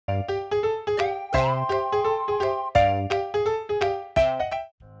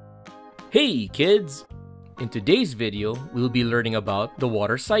Hey kids! In today's video, we'll be learning about the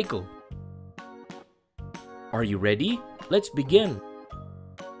water cycle. Are you ready? Let's begin!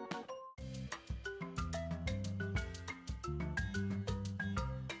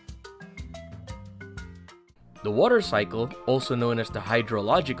 The water cycle, also known as the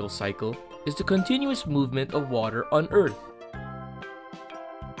hydrological cycle, is the continuous movement of water on Earth.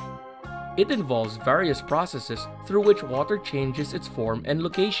 It involves various processes through which water changes its form and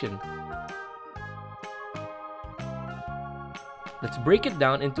location. Let's break it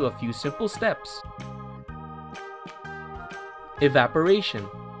down into a few simple steps. Evaporation.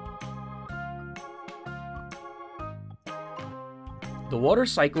 The water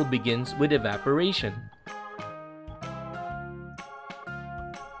cycle begins with evaporation.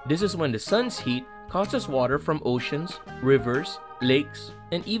 This is when the sun's heat causes water from oceans, rivers, lakes,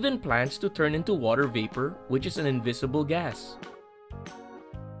 and even plants to turn into water vapor, which is an invisible gas.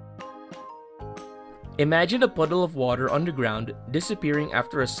 Imagine a puddle of water on the ground disappearing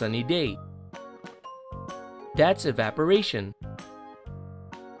after a sunny day. That's evaporation.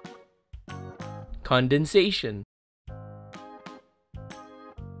 Condensation.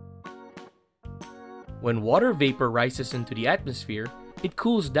 When water vapor rises into the atmosphere, it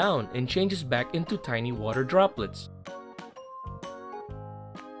cools down and changes back into tiny water droplets.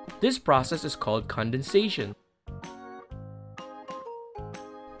 This process is called condensation.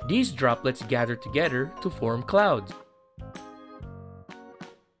 These droplets gather together to form clouds.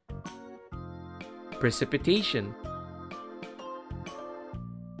 Precipitation.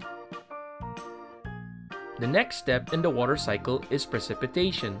 The next step in the water cycle is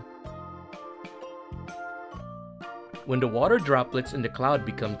precipitation. When the water droplets in the cloud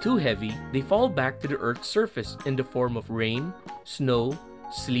become too heavy, they fall back to the Earth's surface in the form of rain, snow,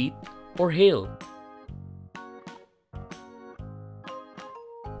 sleet, or hail.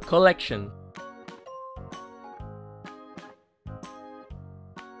 Collection.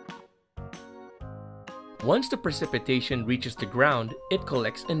 Once the precipitation reaches the ground, it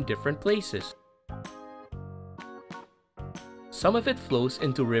collects in different places. Some of it flows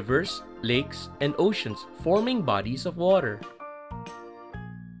into rivers, lakes, and oceans, forming bodies of water.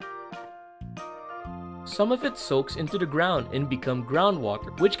 Some of it soaks into the ground and becomes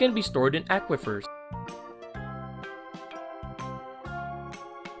groundwater, which can be stored in aquifers.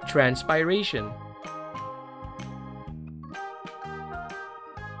 Transpiration.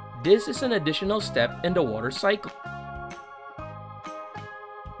 This is an additional step in the water cycle.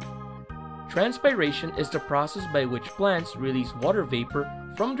 Transpiration is the process by which plants release water vapor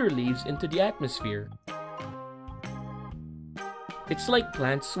from their leaves into the atmosphere. It's like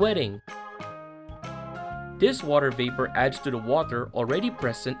plants sweating. This water vapor adds to the water already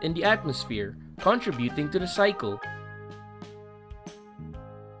present in the atmosphere, contributing to the cycle.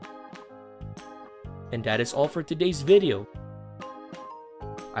 And that is all for today's video.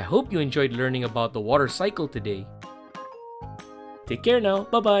 I hope you enjoyed learning about the water cycle today. Take care now,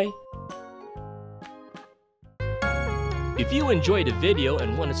 bye-bye! If you enjoyed the video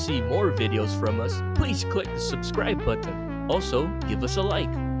and want to see more videos from us, please click the subscribe button. Also, give us a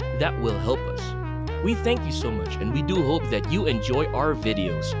like. That will help us. We thank you so much and we do hope that you enjoy our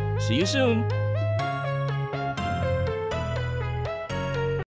videos. See you soon!